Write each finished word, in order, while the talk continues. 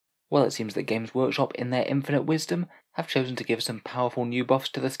Well, it seems that Games Workshop, in their infinite wisdom, have chosen to give some powerful new buffs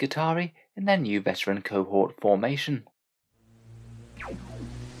to the Skitarii in their new Veteran Cohort formation.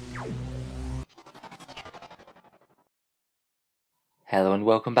 Hello and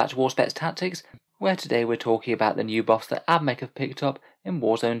welcome back to Auspex Tactics, where today we're talking about the new buffs that Admech have picked up in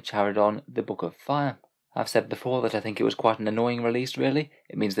Warzone Charadon, the Book of Fire. I've said before that I think it was quite an annoying release really.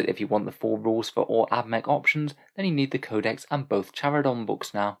 It means that if you want the full rules for all Admech options, then you need the Codex and both Charadon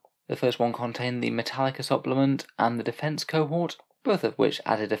books now. The first one contained the Metallica supplement and the Defense Cohort, both of which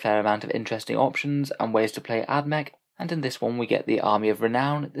added a fair amount of interesting options and ways to play Admech, and in this one we get the Army of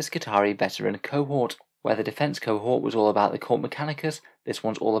Renown, the Skitarii Veteran Cohort. Where the Defense Cohort was all about the Cult Mechanicus, this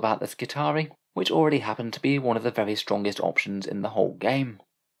one's all about the Skitarii, which already happened to be one of the very strongest options in the whole game.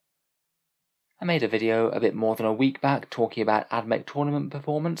 I made a video a bit more than a week back talking about Admech tournament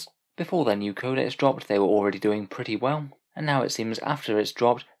performance. Before their new codex dropped they were already doing pretty well, and now it seems after it's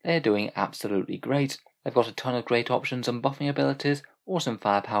dropped they are doing absolutely great. They've got a ton of great options and buffing abilities, awesome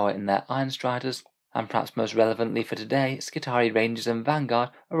firepower in their Iron Striders, and perhaps most relevantly for today, Skitarii Rangers and Vanguard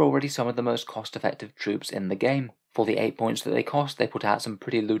are already some of the most cost-effective troops in the game. For the 8 points that they cost, they put out some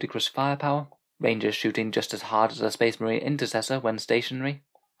pretty ludicrous firepower, Rangers shooting just as hard as a Space Marine Intercessor when stationary,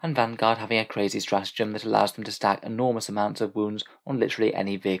 and Vanguard having a crazy stratagem that allows them to stack enormous amounts of wounds on literally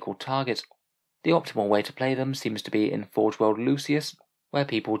any vehicle target. The optimal way to play them seems to be in Forge World Lucius, where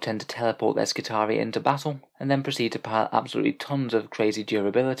people tend to teleport their Skitarii into battle, and then proceed to pile absolutely tons of crazy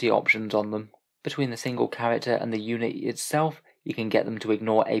durability options on them. Between the single character and the unit itself, you can get them to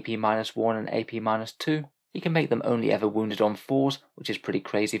ignore AP-1 and AP-2. You can make them only ever wounded on 4s, which is pretty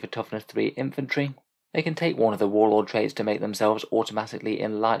crazy for Toughness 3 infantry. They can take one of the Warlord traits to make themselves automatically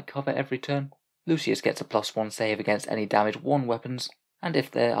in light cover every turn. Lucius gets a +1 save against any damage 1 weapons, and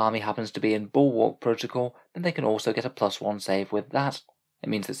if their army happens to be in Bulwark protocol, then they can also get a +1 save with that. It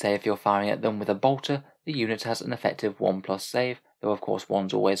means that say if you're firing at them with a bolter, the unit has an effective 1+ save, though of course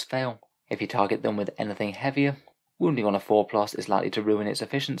 1s always fail. If you target them with anything heavier, wounding on a 4+ is likely to ruin its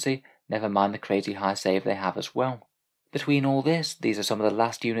efficiency, never mind the crazy high save they have as well. Between all this, these are some of the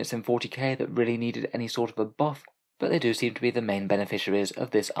last units in 40k that really needed any sort of a buff, but they do seem to be the main beneficiaries of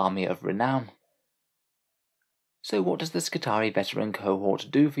this Army of Renown. So what does the Skitarii Veteran Cohort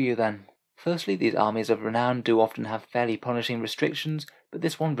do for you then? Firstly, these Armies of Renown do often have fairly punishing restrictions, but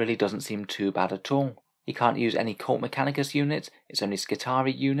this one really doesn't seem too bad at all. You can't use any Cult Mechanicus units, it's only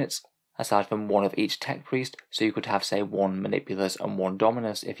Skitarii units, aside from one of each Tech Priest, so you could have say 1 Manipulus and 1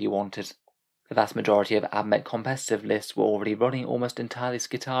 Dominus if you wanted. The vast majority of Admech competitive lists were already running almost entirely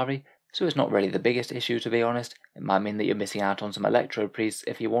Skitarii, so it's not really the biggest issue to be honest. It might mean that you're missing out on some Electro Priests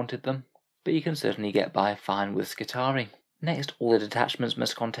if you wanted them, but you can certainly get by fine with Skitarii. Next, all the detachments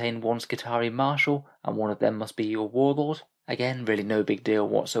must contain 1 Skitarii Marshal, and one of them must be your Warlord. Again, really no big deal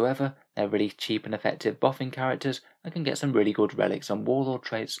whatsoever, they're really cheap and effective buffing characters, and can get some really good relics and Warlord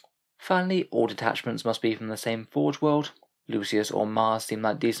traits. Finally, all detachments must be from the same Forge World. Lucius or Mars seem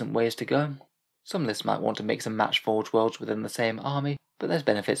like decent ways to go. Some lists might want to mix and match Forge Worlds within the same army, but there's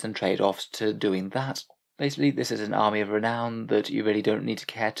benefits and trade-offs to doing that. Basically, this is an Army of Renown that you really don't need to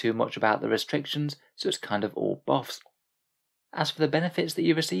care too much about the restrictions, so it's kind of all buffs. As for the benefits that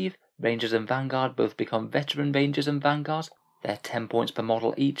you receive, Rangers and Vanguard both become Veteran Rangers and Vanguards. They're 10 points per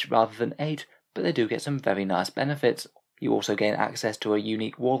model each rather than 8, but they do get some very nice benefits. You also gain access to a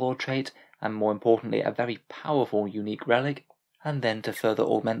unique Warlord trait, and more importantly a very powerful unique relic, and then to further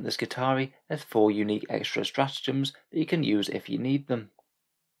augment the Skitarii, there's 4 unique extra stratagems that you can use if you need them.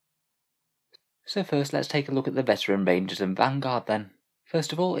 So first let's take a look at the Veteran Rangers and Vanguard then.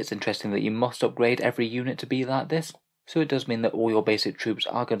 First of all, it's interesting that you must upgrade every unit to be like this, so it does mean that all your basic troops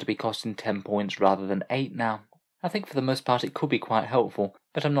are going to be costing 10 points rather than 8 now. I think for the most part it could be quite helpful,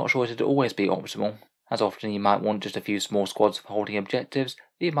 but I'm not sure it'd always be optimal, as often you might want just a few small squads for holding objectives,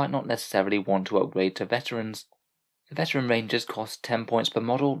 but you might not necessarily want to upgrade to Veterans. The Veteran Rangers cost 10 points per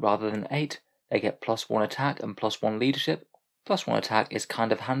model rather than 8, they get +1 attack and +1 leadership. +1 attack is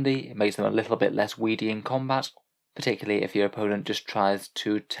kind of handy, it makes them a little bit less weedy in combat, particularly if your opponent just tries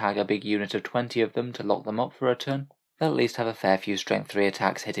to tag a big unit of 20 of them to lock them up for a turn. They'll at least have a fair few strength 3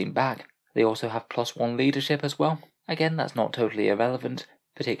 attacks hitting back. They also have +1 leadership as well. Again, that's not totally irrelevant,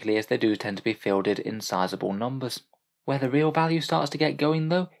 particularly as they do tend to be fielded in sizable numbers. Where the real value starts to get going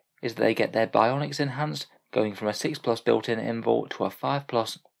though, is that they get their bionics enhanced, going from a 6+ built-in invul to a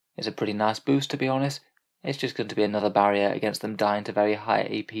 5+. It's a pretty nice boost to be honest, it's just going to be another barrier against them dying to very high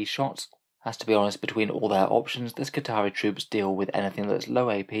AP shots, as to be honest between all their options the Skitarii troops deal with anything that's low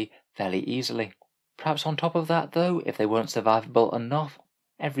AP fairly easily. Perhaps on top of that though, if they weren't survivable enough,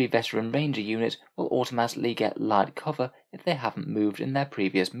 every Veteran Ranger unit will automatically get light cover if they haven't moved in their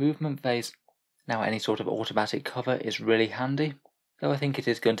previous movement phase. Now any sort of automatic cover is really handy, though I think it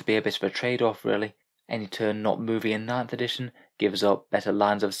is going to be a bit of a trade-off really. Any turn not moving in 9th edition gives up better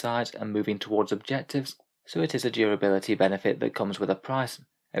lines of sight and moving towards objectives, so it is a durability benefit that comes with a price.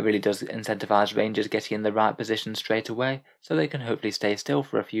 It really does incentivize Rangers getting in the right position straight away, so they can hopefully stay still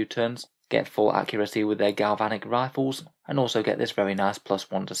for a few turns, get full accuracy with their galvanic rifles, and also get this very nice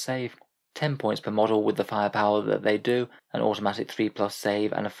 +1 to save. 10 points per model with the firepower that they do, an automatic 3+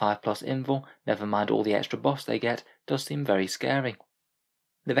 save and a 5+ invul, never mind all the extra buffs they get, does seem very scary.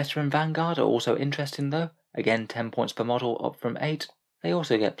 The Veteran Vanguard are also interesting though, again 10 points per model up from 8. They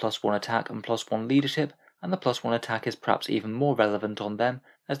also get +1 attack and +1 leadership, and the +1 attack is perhaps even more relevant on them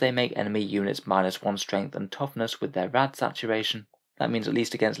as they make enemy units -1 strength and toughness with their rad saturation. That means at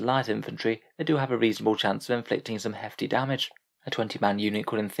least against light infantry they do have a reasonable chance of inflicting some hefty damage. A 20-man unit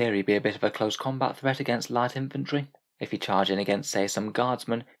could in theory be a bit of a close combat threat against light infantry. If you charge in against say some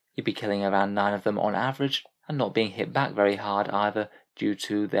guardsmen, you'd be killing around 9 of them on average, and not being hit back very hard either due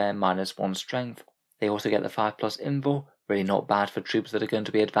to their -1 strength. They also get the 5+ invul, really not bad for troops that are going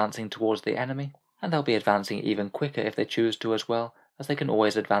to be advancing towards the enemy, and they'll be advancing even quicker if they choose to as well, as they can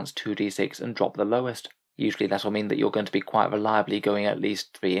always advance 2d6 and drop the lowest. Usually that'll mean that you're going to be quite reliably going at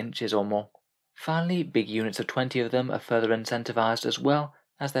least 3 inches or more. Finally, big units of 20 of them are further incentivized as well,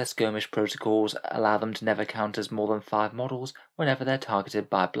 as their skirmish protocols allow them to never count as more than 5 models whenever they're targeted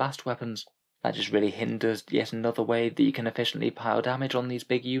by blast weapons. That just really hinders yet another way that you can efficiently pile damage on these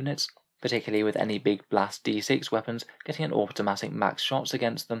big units, particularly with any big blast d6 weapons getting an automatic max shots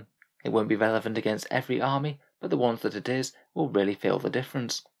against them. It won't be relevant against every army, but the ones that it is will really feel the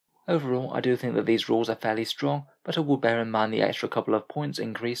difference. Overall, I do think that these rules are fairly strong, but I will bear in mind the extra couple of points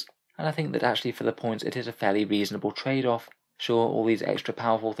increase, and I think that actually for the points it is a fairly reasonable trade-off. Sure, all these extra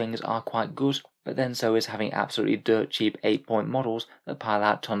powerful things are quite good, but then so is having absolutely dirt cheap 8-point models that pile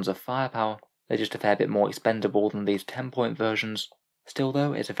out tons of firepower. They're just a fair bit more expendable than these 10-point versions. Still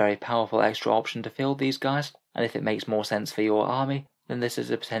though, it's a very powerful extra option to field these guys, and if it makes more sense for your army, then this is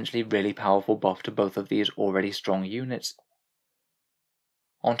a potentially really powerful buff to both of these already strong units.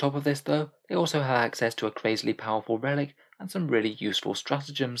 On top of this though, they also have access to a crazily powerful relic and some really useful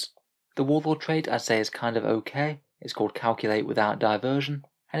stratagems. The Warlord trait I'd say is kind of okay, it's called Calculate Without Diversion,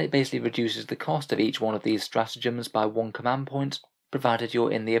 and it basically reduces the cost of each one of these stratagems by 1 command point, provided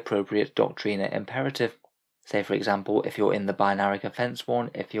you're in the appropriate Doctrina imperative. Say for example, if you're in the Binaric Offense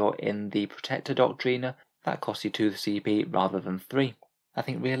one, if you're in the Protector Doctrina, that costs you 2 CP rather than 3. I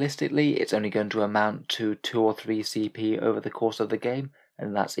think realistically it's only going to amount to 2 or 3 CP over the course of the game,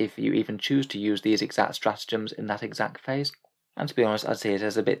 and that's if you even choose to use these exact stratagems in that exact phase, and to be honest I'd see it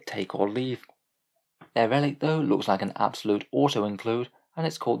as a bit take or leave. Their relic though looks like an absolute auto-include, and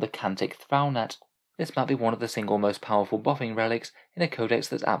it's called the Cantic Thrallnet. This might be one of the single most powerful buffing relics in a codex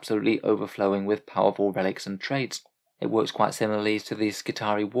that's absolutely overflowing with powerful relics and traits. It works quite similarly to the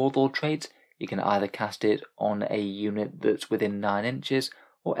Skitarii Warlord traits. You can either cast it on a unit that's within 9 inches,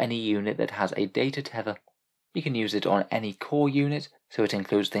 or any unit that has a data tether. You can use it on any core unit, so it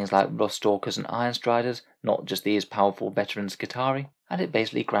includes things like Ruststalkers and Iron Striders, not just these powerful veteran Skitarii, and it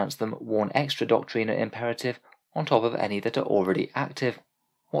basically grants them 1 extra Doctrina imperative on top of any that are already active.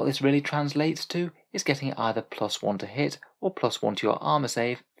 What this really translates to is getting either +1 to hit or +1 to your armor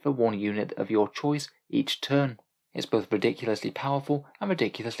save for 1 unit of your choice each turn. It's both ridiculously powerful and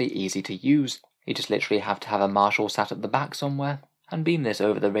ridiculously easy to use. You just literally have to have a marshal sat at the back somewhere, and beam this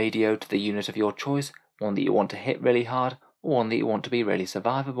over the radio to the unit of your choice, one that you want to hit really hard, or one that you want to be really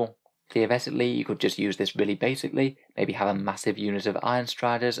survivable. Theoretically, you could just use this really basically, maybe have a massive unit of Iron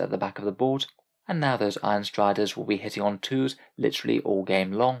Striders at the back of the board, and now those Iron Striders will be hitting on 2s literally all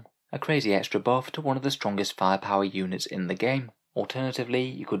game long. A crazy extra buff to one of the strongest firepower units in the game. Alternatively,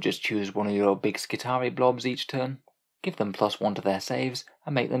 you could just choose one of your big Skitarii blobs each turn, give them +1 to their saves,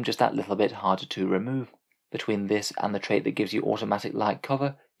 and make them just that little bit harder to remove. Between this and the trait that gives you automatic light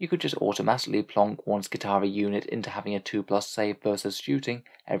cover, you could just automatically plonk 1 Skitarii unit into having a 2+ save versus shooting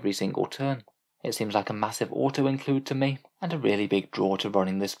every single turn. It seems like a massive auto-include to me, and a really big draw to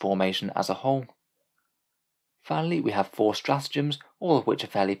running this formation as a whole. Finally, we have 4 stratagems, all of which are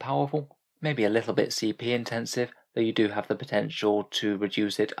fairly powerful, maybe a little bit CP intensive, though you do have the potential to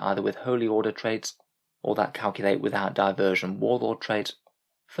reduce it either with Holy Order traits, or that Calculate Without Diversion Warlord trait.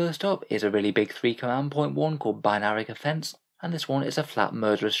 First up is a really big 3 command point one called Binaric Offense, and this one is a flat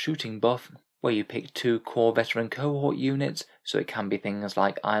murderous shooting buff, where you pick 2 core Veteran Cohort units, so it can be things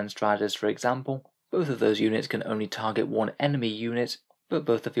like Iron Striders for example. Both of those units can only target 1 enemy unit, but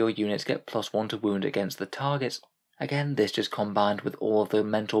both of your units get +1 to wound against the target. Again, this just combined with all of the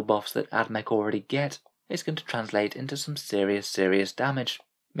mental buffs that Admech already get, is going to translate into some serious damage.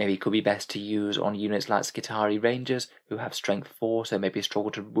 Maybe it could be best to use on units like Skitarii Rangers, who have strength 4, so maybe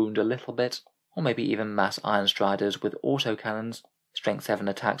struggle to wound a little bit, or maybe even mass Iron Striders with autocannons. Strength 7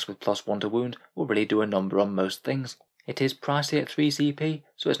 attacks with +1 to wound will really do a number on most things. It is pricey at 3 CP,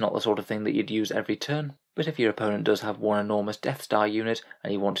 so it's not the sort of thing that you'd use every turn, but if your opponent does have one enormous Death Star unit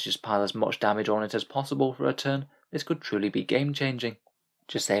and you want to just pile as much damage on it as possible for a turn, this could truly be game changing.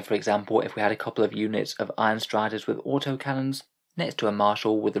 Just say for example if we had a couple of units of Iron Striders with autocannons, next to a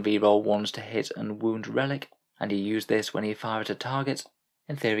Marshal with the reroll 1s to hit and wound Relic, and you use this when you fire at a target.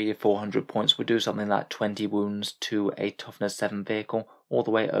 In theory your 400 points would do something like 20 wounds to a toughness 7 vehicle all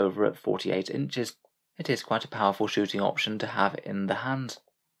the way over at 48 inches. It is quite a powerful shooting option to have in the hand.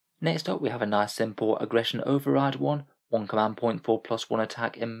 Next up we have a nice simple aggression override one command point for +1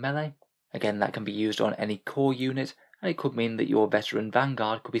 attack in melee. Again that can be used on any core unit, and it could mean that your Veteran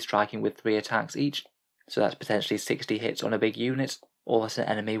Vanguard could be striking with 3 attacks each. So that's potentially 60 hits on a big unit, or that's an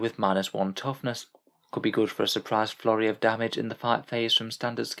enemy with -1 toughness. Could be good for a surprise flurry of damage in the fight phase from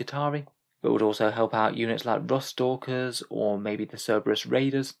standard Skitarii, but would also help out units like Rust Stalkers or maybe the Cerberus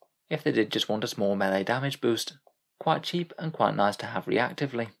Raiders, if they did just want a small melee damage boost. Quite cheap and quite nice to have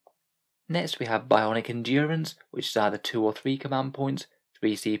reactively. Next we have Bionic Endurance, which is either 2 or 3 command points,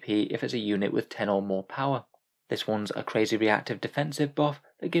 3 CP if it's a unit with 10 or more power. This one's a crazy reactive defensive buff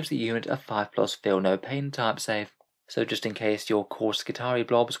that gives the unit a 5+ feel no pain type save. So just in case your core Skitarii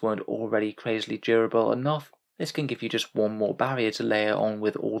blobs weren't already crazily durable enough, this can give you just one more barrier to layer on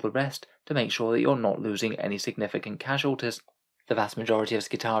with all the rest to make sure that you're not losing any significant casualties. The vast majority of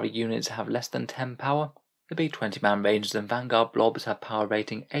Skitarii units have less than 10 power. The big 20-man Rangers and Vanguard blobs have power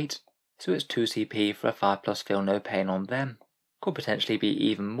rating 8, so it's 2 CP for a 5+ feel no pain on them. Could potentially be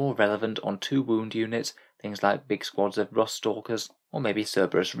even more relevant on 2 wound units, things like big squads of Rust Stalkers or maybe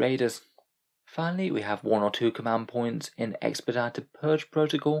Cerberus Raiders. Finally, we have 1 or 2 command points in Expedited Purge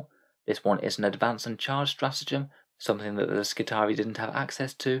Protocol. This one is an advance and charge stratagem, something that the Skitarii didn't have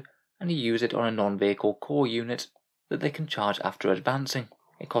access to, and you use it on a non-vehicle core unit that they can charge after advancing.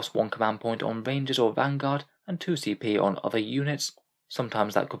 It costs 1 command point on Rangers or Vanguard and 2 CP on other units.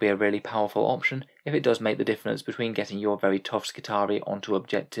 Sometimes that could be a really powerful option if it does make the difference between getting your very tough Skitarii onto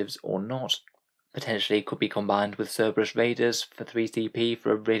objectives or not. Potentially could be combined with Cerberus Raiders for 3 CP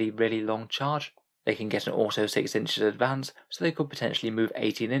for a really long charge. They can get an auto 6 inches advance, so they could potentially move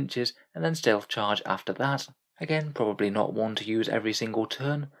 18 inches and then stealth charge after that. Again, probably not one to use every single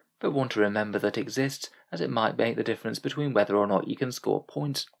turn, but one to remember that exists, as it might make the difference between whether or not you can score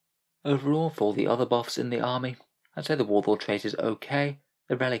points. Overall, for the other buffs in the army, I'd say the Warlord trait is okay,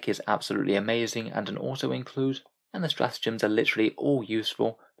 the Relic is absolutely amazing and an auto include, and the Stratagems are literally all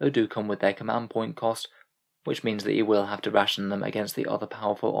useful, though do come with their command point cost, which means that you will have to ration them against the other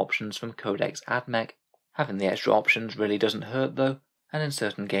powerful options from Codex Admech. Having the extra options really doesn't hurt though, and in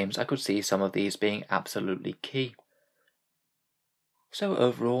certain games I could see some of these being absolutely key. So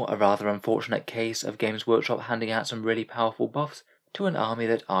overall, a rather unfortunate case of Games Workshop handing out some really powerful buffs to an army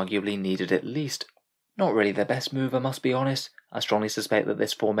that arguably needed it least. Not really their best move, I must be honest. I strongly suspect that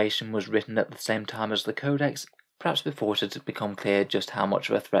this formation was written at the same time as the Codex, perhaps before it had become clear just how much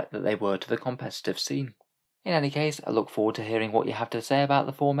of a threat that they were to the competitive scene. In any case, I look forward to hearing what you have to say about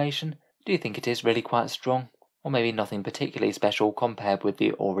the formation. Do you think it is really quite strong? Or maybe nothing particularly special compared with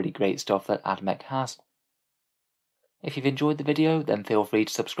the already great stuff that Admech has? If you've enjoyed the video, then feel free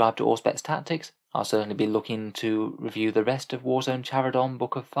to subscribe to Auspex Tactics. I'll certainly be looking to review the rest of Warzone Charadon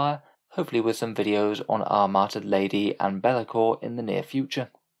Book of Fire, hopefully with some videos on our Martyred Lady and Be'lakor in the near future.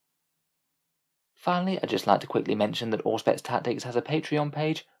 Finally, I'd just like to quickly mention that Auspex Tactics has a Patreon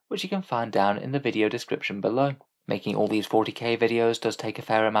page, which you can find down in the video description below. Making all these 40k videos does take a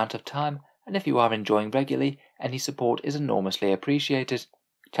fair amount of time, and if you are enjoying regularly, any support is enormously appreciated.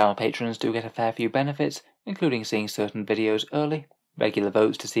 Channel patrons do get a fair few benefits, including seeing certain videos early, regular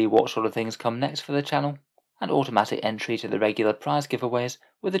votes to see what sort of things come next for the channel, and automatic entry to the regular prize giveaways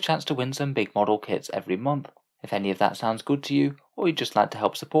with a chance to win some big model kits every month. If any of that sounds good to you, or you'd just like to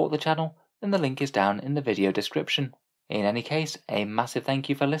help support the channel, then the link is down in the video description. In any case, a massive thank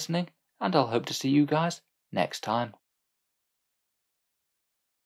you for listening, and I'll hope to see you guys next time.